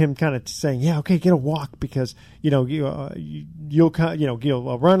remember him kind of saying, "Yeah, okay, get a walk because a run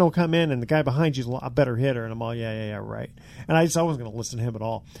will come in and the guy behind you's a better hitter," and I'm all yeah right, and I wasn't going to listen to him at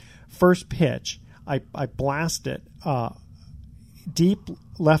all. First pitch, I blast it. deep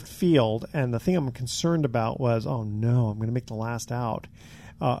left field, and the thing I'm concerned about was, oh no, I'm going to make the last out.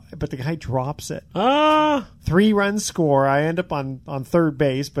 But the guy drops it. 3 runs score. I end up on third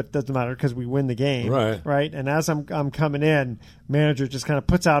base, but it doesn't matter because we win the game. Right. And as I'm coming in, manager just kind of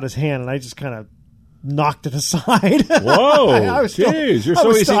puts out his hand, and I just kind of knocked it aside. Whoa! I was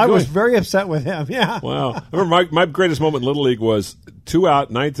I was very upset with him. Yeah. Wow. I remember my greatest moment in Little League was 2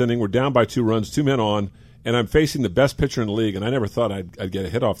 out, 9th inning. We're down by 2 runs, 2 men on, and I'm facing the best pitcher in the league, and I never thought I'd get a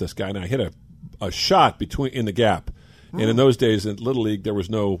hit off this guy, and I hit a shot in the gap. And in those days in Little League, there was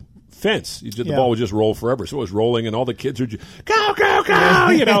no fence. The ball would just roll forever. So it was rolling, and all the kids would just, go, go, go,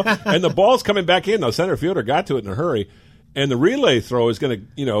 and the ball's coming back in. The center fielder got to it in a hurry. And the relay throw is going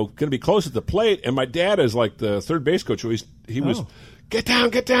to be close at the plate. And my dad is like the third base coach. He was, get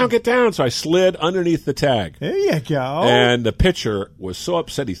down, get down, get down. So I slid underneath the tag. There you go. And the pitcher was so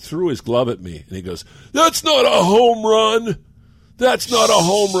upset, he threw his glove at me. And he goes, that's not a home run. That's not a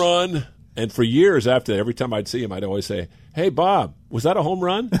home run. And for years after that, every time I'd see him, I'd always say, hey, Bob, was that a home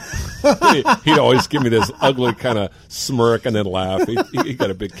run? He'd always give me this ugly kind of smirk and then laugh. He got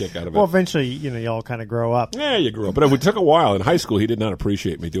a big kick out of it. Well, eventually, you all kind of grow up. Yeah, you grow up. But it took a while. In high school, he did not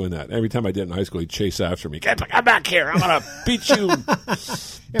appreciate me doing that. Every time I did in high school, he'd chase after me. Get back here. I'm going to beat you.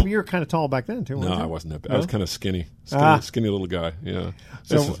 Yeah, but you were kind of tall back then, too, weren't you? No, I wasn't that bad. No? I was kind of skinny little guy. Yeah.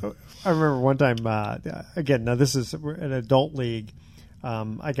 So I remember one time, again, now this is an adult league.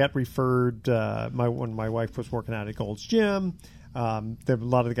 I got referred when my wife was working out at Gold's Gym. A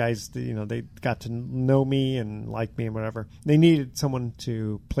lot of the guys, they got to know me and like me and whatever. They needed someone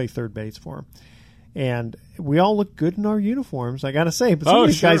to play third base for them. And we all looked good in our uniforms, I got to say. But some of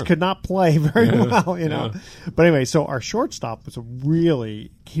these guys could not play very well, Yeah. But anyway, so our shortstop was a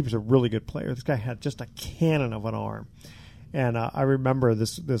really good player. This guy had just a cannon of an arm. And I remember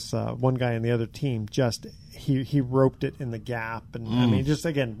this one guy on the other team he roped it in the gap, and I mean, just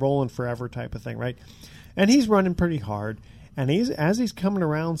again rolling forever type of thing, right? And he's running pretty hard, and as he's coming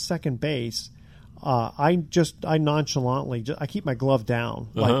around second base, I nonchalantly I keep my glove down,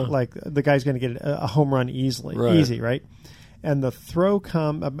 like the guy's going to get a home run easy, right? And the throw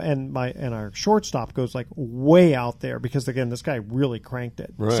and our shortstop goes like way out there because again this guy really cranked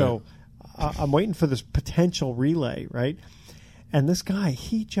it, right. So I'm waiting for this potential relay, right? And this guy,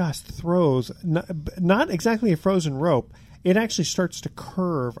 he just throws, not exactly a frozen rope. It actually starts to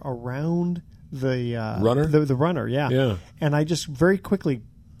curve around the runner. The runner, yeah. And I just very quickly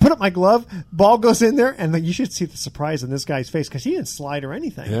put up my glove. Ball goes in there, and you should see the surprise in this guy's face because he didn't slide or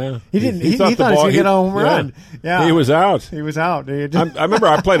anything. Yeah, he didn't. He thought he was going to get a home run. Yeah, he was out. He was out. I remember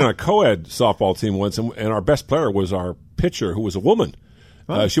I played on a co-ed softball team once, and our best player was our pitcher, who was a woman.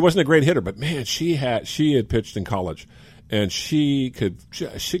 She wasn't a great hitter, but man, she had pitched in college. And she could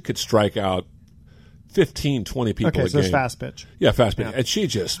strike out 15, 20 people a game. Okay, so it's fast pitch. Yeah, fast pitch. Yeah. And she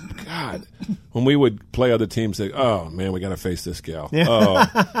just, God, when we would play other teams, they, oh, man, we got to face this gal. Yeah.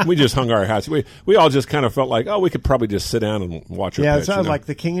 Oh, we just hung our hats. We all just kind of felt like, oh, we could probably just sit down and watch her pitch. Yeah, it sounds like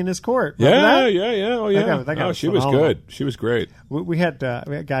the king in his court. Yeah. Oh, yeah. That guy she was good. She was great. We had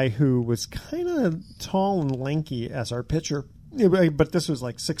a guy who was kind of tall and lanky as our pitcher, but this was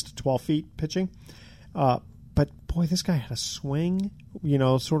like 6 to 12 feet pitching. But, boy, this guy had a swing,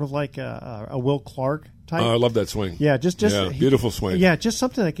 sort of like a Will Clark type. I love that swing. Yeah, beautiful swing. Yeah, just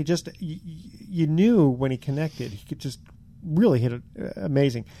something that could you knew when he connected, he could just really hit it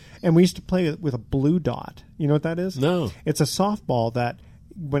amazing. And we used to play with a blue dot. You know what that is? No. It's a softball that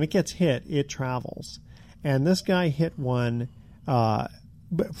when it gets hit, it travels. And this guy hit one,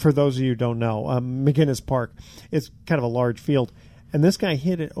 for those of you who don't know, McGinnis Park. It's kind of a large field. And this guy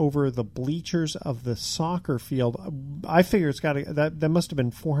hit it over the bleachers of the soccer field. I figure it's got that must have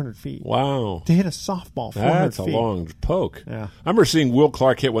been 400 feet. Wow. To hit a softball 400 That's feet. That's a long poke. Yeah. I remember seeing Will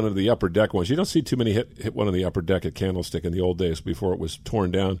Clark hit one of the upper deck ones. You don't see too many hit one of the upper deck at Candlestick in the old days before it was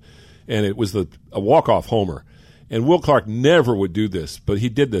torn down. And it was a walk-off homer. And Will Clark never would do this, but he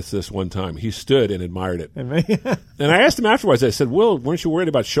did this one time. He stood and admired it. And I asked him afterwards, I said, Will, weren't you worried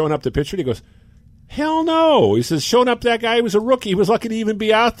about showing up the pitcher? And he goes, hell no. He says, showing up that guy, he was a rookie. He was lucky to even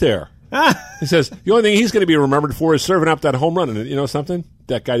be out there. He says, the only thing he's going to be remembered for is serving up that home run. And you know something?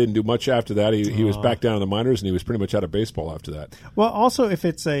 That guy didn't do much after that. He was back down in the minors, and he was pretty much out of baseball after that. Well, also, if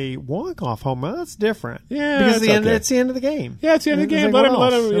it's a walk-off home run, that's different. Yeah, because it's the end of the game. Yeah, it's the end of the game.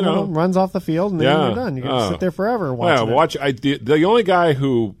 Let him, runs off the field, and then you're done. You can sit there forever and watch it. The only guy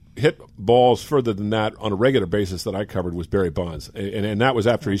who hit balls further than that on a regular basis that I covered was Barry Bonds, and that was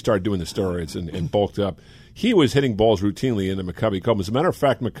after he started doing the steroids and bulked up. He was hitting balls routinely into McCovey Cove. As a matter of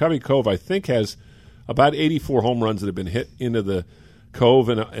fact, McCovey Cove, I think, has about 84 home runs that have been hit into the Cove,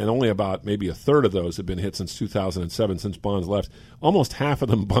 and only about maybe a third of those have been hit since 2007, since Bonds left. Almost half of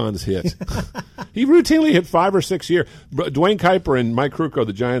them Bonds hit. He routinely hit 5 or 6 a year. Dwayne Kuiper and Mike Krukow,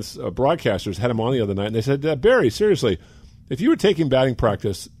 the Giants broadcasters, had him on the other night, and they said, Barry, seriously, if you were taking batting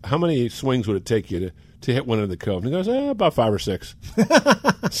practice, how many swings would it take you to hit one in the Cove? And he goes, about 5 or 6.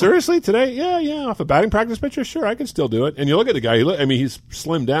 Seriously, today? Yeah. Off a batting practice pitcher, sure, I can still do it. And you look at the guy. He's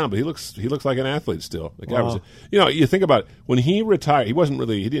slimmed down, but he looks like an athlete still. The guy was, you think about it, when he retired.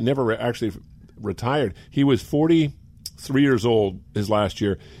 He never actually retired. He was 43 years old his last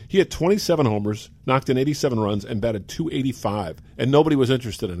year. He had 27 homers, knocked in 87 runs, and batted .285, and nobody was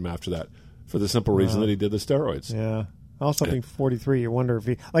interested in him after that for the simple reason that he did the steroids. Yeah. Also, being 43, you wonder if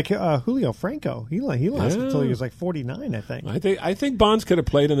he Julio Franco. He lasted until he was like 49, I think. I think Bonds could have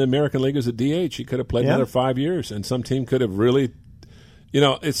played in the American League as a DH. He could have played another 5 years, and some team could have really.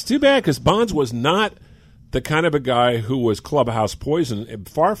 It's too bad because Bonds was not the kind of a guy who was clubhouse poison.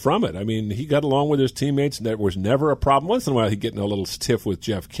 Far from it. I mean, he got along with his teammates, and there was never a problem. Once in a while, he'd get in a little tiff with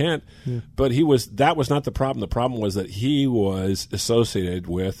Jeff Kent, but that was not the problem. The problem was that he was associated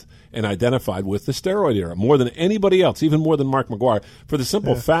with and identified with the steroid era more than anybody else, even more than Mark McGwire, for the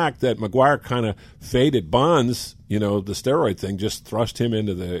simple fact that McGwire kind of faded. Bonds, the steroid thing just thrust him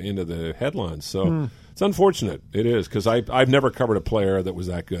into the headlines. So it's unfortunate. It is, because I've never covered a player that was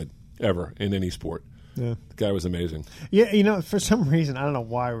that good ever in any sport. Yeah. The guy was amazing. Yeah, for some reason, I don't know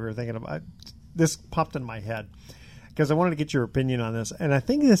why we were thinking about this. Popped in my head because I wanted to get your opinion on this. And I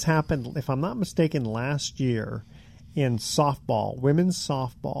think this happened, if I'm not mistaken, last year in softball, women's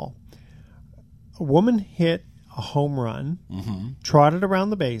softball. A woman hit a home run, trotted around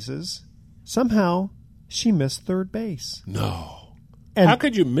the bases. Somehow, she missed third base. No. And how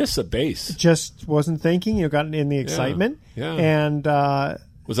could you miss a base? Just wasn't thinking. Got in the excitement. Yeah. And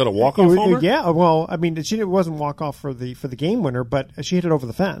was that a walk-off homer? Yeah. Well, I mean, it wasn't walk-off for the game winner, but she hit it over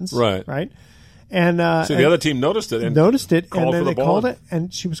the fence. Right. Right. And so the other team noticed it, and then they called it,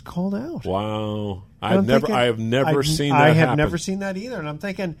 and she was called out. Wow! I have never seen that. I have never seen that either, and I'm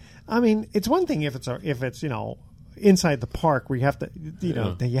thinking, I mean, it's one thing if it's inside the park where you have to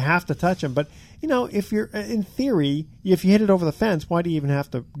you have to touch them, but if you're in theory, if you hit it over the fence, why do you even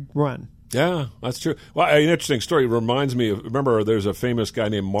have to run? Yeah, that's true. Well, an interesting story reminds me of, remember, there's a famous guy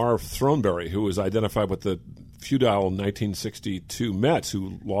named Marv Throneberry who was identified with the feudal 1962 Mets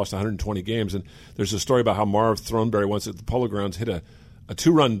who lost 120 games. And there's a story about how Marv Throneberry once at the Polo Grounds hit a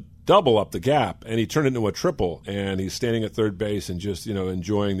 2-run double up the gap, and he turned it into a triple. And he's standing at third base and just,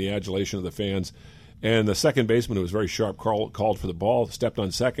 enjoying the adulation of the fans. And the second baseman, who was very sharp, called for the ball, stepped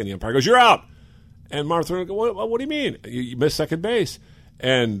on second. The umpire goes, "You're out." And Marv Throneberry goes, what do you mean? You missed second base.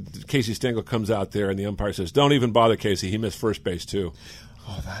 And Casey Stengel comes out there, and the umpire says, "Don't even bother, Casey. He missed first base, too."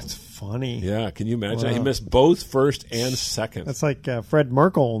 Oh, that's funny. Yeah, can you imagine? Wow. He missed both first and second. That's like Fred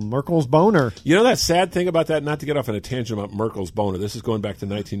Merkel, Merkel's boner. You know that sad thing about that? Not to get off on a tangent about Merkel's boner. This is going back to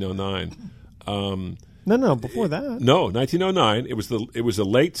 1909. No, before that. No, 1909. It was a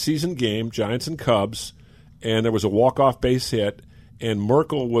late season game, Giants and Cubs, and there was a walk-off base hit, and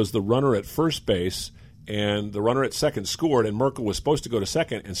Merkel was the runner at first base, and the runner at second scored, and Merkel was supposed to go to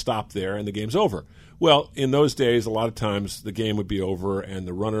second and stop there, and the game's over. Well, in those days, a lot of times the game would be over, and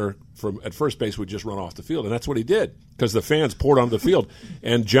the runner at first base would just run off the field, and that's what he did because the fans poured onto the field.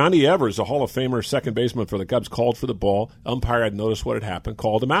 And Johnny Evers, a Hall of Famer second baseman for the Cubs, called for the ball. Umpire had noticed what had happened,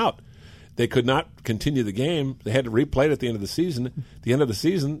 called him out. They could not continue the game. They had to replay it at the end of the season. At the end of the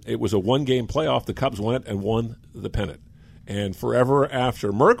season, it was a one-game playoff. The Cubs won it and won the pennant. And forever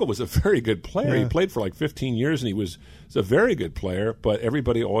after, Merkel was a very good player. Yeah. He played for like 15 years, and he was a very good player, but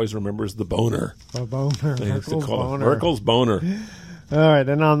everybody always remembers the boner. The boner. Merkel's boner. All right,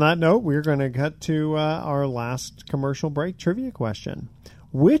 and on that note, we're going to cut to our last commercial break trivia question.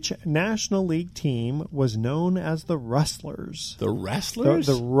 Which National League team was known as the Rustlers? The Wrestlers?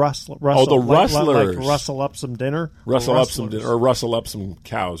 The Rustlers. Oh, the Rustlers. Like rustle up some dinner? Rustle up some dinner, or rustle up some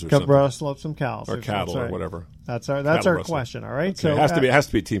cows or something. Rustle up some cows. Or cattle or whatever. That's our question, all right? Okay. So it has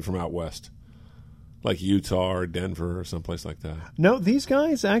to be a team from out west. Like Utah or Denver or someplace like that. No, these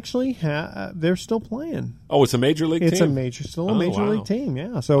guys actually, they're still playing. Oh, it's a major league team? It's a major league team,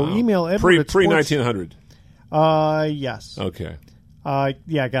 yeah. So email Edward Pre-1900? Yes. Okay. I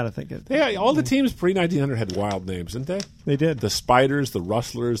got to think it. Yeah, all the teams pre-1900 had wild names, didn't they? They did. The Spiders, the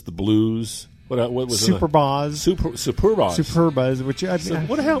Rustlers, the Blues. What was Superbas? Superbas. Superbas, which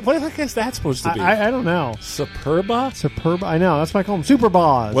what the hell? What the heck is that supposed to be? I don't know. Superba. I know. That's why I call them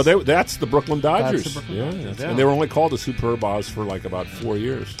Superbas. Well, that's the Brooklyn Dodgers. That's the Brooklyn Dodgers. And they were only called the Superbas for like about 4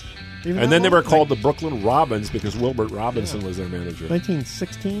 years. And then they were called the Brooklyn Robins because Wilbert Robinson was their manager.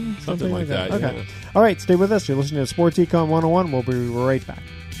 1916? Something like that. Okay. Yeah. All right, stay with us. You're listening to Sports Econ 101. We'll be right back.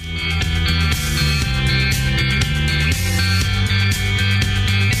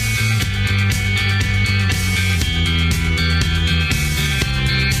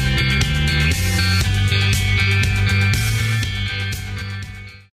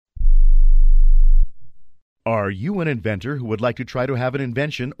 Are you an inventor who would like to try to have an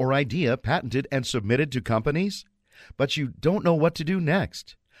invention or idea patented and submitted to companies, but you don't know what to do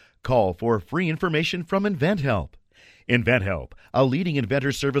next? Call for free information from InventHelp. InventHelp, a leading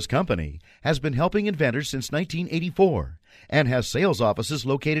inventor service company, has been helping inventors since 1984 and has sales offices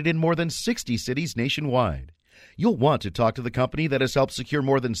located in more than 60 cities nationwide. You'll want to talk to the company that has helped secure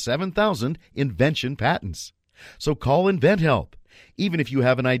more than 7,000 invention patents. So call InventHelp. Even if you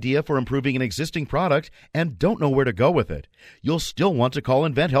have an idea for improving an existing product and don't know where to go with it, you'll still want to call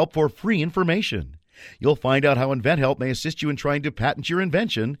InventHelp for free information. You'll find out how InventHelp may assist you in trying to patent your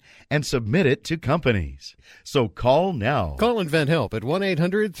invention and submit it to companies. So call now. Call InventHelp at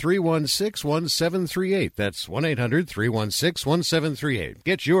 1-800-316-1738. That's 1-800-316-1738.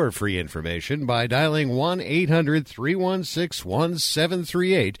 Get your free information by dialing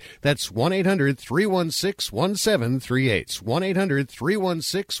 1-800-316-1738. That's 1-800-316-1738.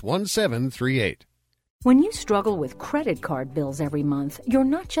 1-800-316-1738. When you struggle with credit card bills every month, you're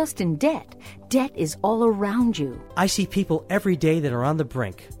not just in debt. Debt is all around you. I see people every day that are on the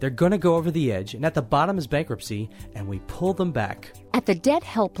brink. They're going to go over the edge, and at the bottom is bankruptcy, and we pull them back. At the Debt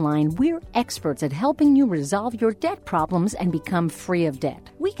Helpline, we're experts at helping you resolve your debt problems and become free of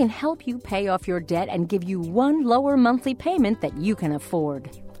debt. We can help you pay off your debt and give you one lower monthly payment that you can afford.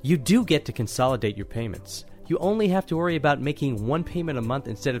 You do get to consolidate your payments. You only have to worry about making one payment a month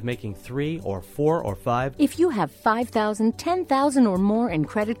instead of making 3 or 4 or 5. If you have $5,000, $10,000 or more in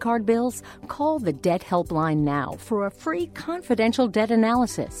credit card bills, call the Debt Helpline now for a free confidential debt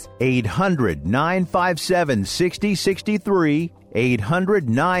analysis. 800-957-6063.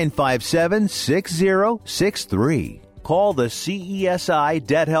 800-957-6063. Call the CESI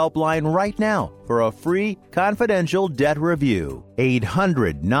Debt Helpline right now for a free confidential debt review.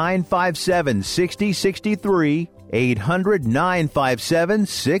 800-957-6063.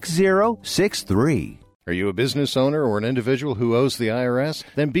 800-957-6063. Are you a business owner or an individual who owes the IRS?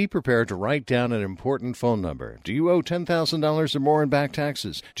 Then be prepared to write down an important phone number. Do you owe $10,000 or more in back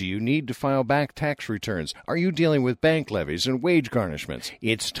taxes? Do you need to file back tax returns? Are you dealing with bank levies and wage garnishments?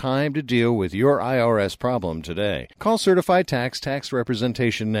 It's time to deal with your IRS problem today. Call Certified Tax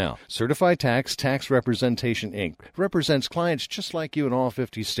Representation now. Certified Tax Representation, Inc. represents clients just like you in all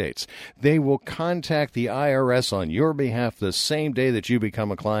 50 states. They will contact the IRS on your behalf the same day that you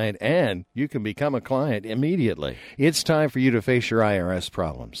become a client, and you can become a client immediately. It's time for you to face your IRS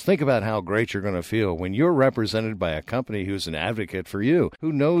problems. Think about how great you're going to feel when you're represented by a company who's an advocate for you,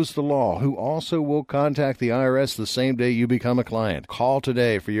 who knows the law, who also will contact the IRS the same day you become a client. Call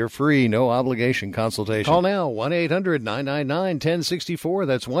today for your free, no-obligation consultation. Call now, 1-800-999-1064.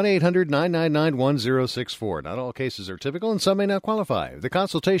 That's 1-800-999-1064. Not all cases are typical, and some may not qualify. The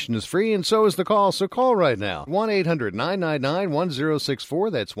consultation is free, and so is the call, so call right now.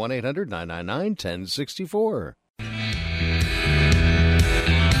 1-800-999-1064. That's 1-800-999-1064.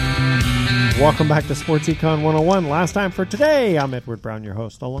 Welcome back to Sports Econ 101. Last time for today, I'm Edward Brown, your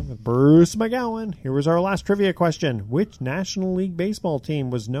host, along with Bruce McGowan. Here was our last trivia question. Which National League Baseball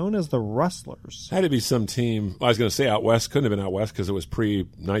team was known as the Rustlers? Had to be some team. I was going to say out west. Couldn't have been out west because it was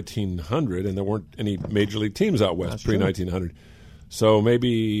pre-1900, and there weren't any major league teams out west pre-1900. So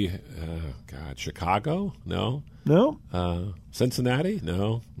maybe, Chicago? No. No. Cincinnati?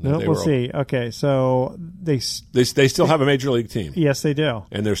 No. We'll see. Okay, so they still have a major league team. Yes, they do,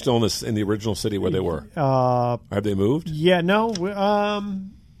 and they're still in the original city where they were. Have they moved? Yeah, no.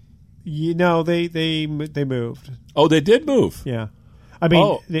 They moved. Oh, they did move. Yeah, I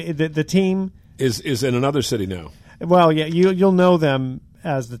mean the team is in another city now. Well, yeah, you'll know them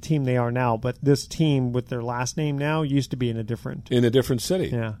as the team they are now, but this team with their last name now used to be in a different city.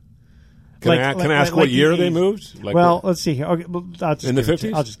 Yeah. Can I ask what year they moved? Let's see. Okay, in the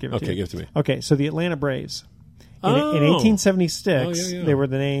 50s? I'll just give it to you. Okay, give it to me. Okay, so the Atlanta Braves. In 1876, they were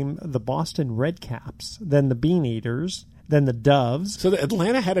the name the Boston Red Caps, then the Bean Eaters, then the Doves. So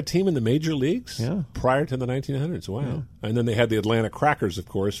Atlanta had a team in the major leagues prior to the 1900s. Wow. Yeah. And then they had the Atlanta Crackers, of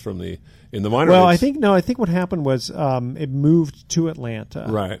course, in the minor leagues. I think what happened was it moved to Atlanta.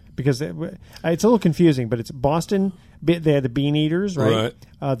 Right. Because it's a little confusing, but it's Boston. They had the Bean Eaters, right?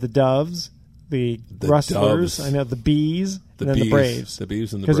 The Doves, the Rustlers. Doves. I know the Bees. The and then Bees. the Braves. The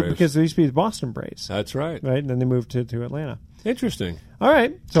Bees and the Braves. Because there used to be the Boston Braves. That's right. Right, and then they moved to Atlanta. Interesting. All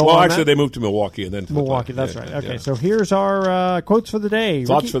right. So well, actually, they moved to Milwaukee and then to Milwaukee. That's right. Okay, so here's our quotes for the day.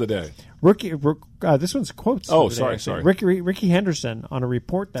 Thoughts for the day. This one's quotes. Oh, for the sorry. Ricky Henderson on a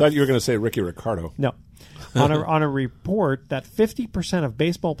report. I thought you were going to say Ricky Ricardo. No. on a report that 50% of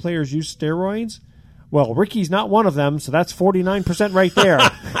baseball players use steroids. Well, Ricky's not one of them, so that's 49% right there.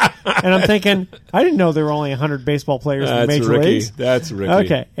 And I'm thinking, I didn't know there were only 100 baseball players in the Major Leagues. That's Ricky.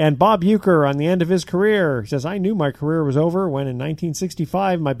 Okay. And Bob Uecker, on the end of his career, says, I knew my career was over when in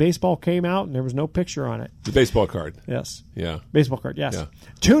 1965 my baseball came out and there was no picture on it. The baseball card. Yes. Yeah. Baseball card, yes. Yeah.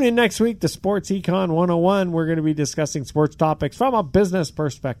 Tune in next week to Sports Econ 101. We're going to be discussing sports topics from a business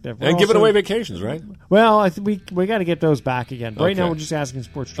perspective. And giving away vacations, right? Well, we got to get those back again. Right now we're just asking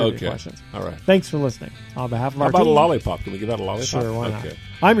sports trivia questions. All right. Thanks for listening. On behalf of How our about team, a lollipop? Can we give out a lollipop? Sure, why not?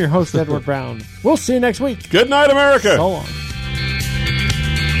 I'm your host, Edward Brown. We'll see you next week. Good night, America. So long.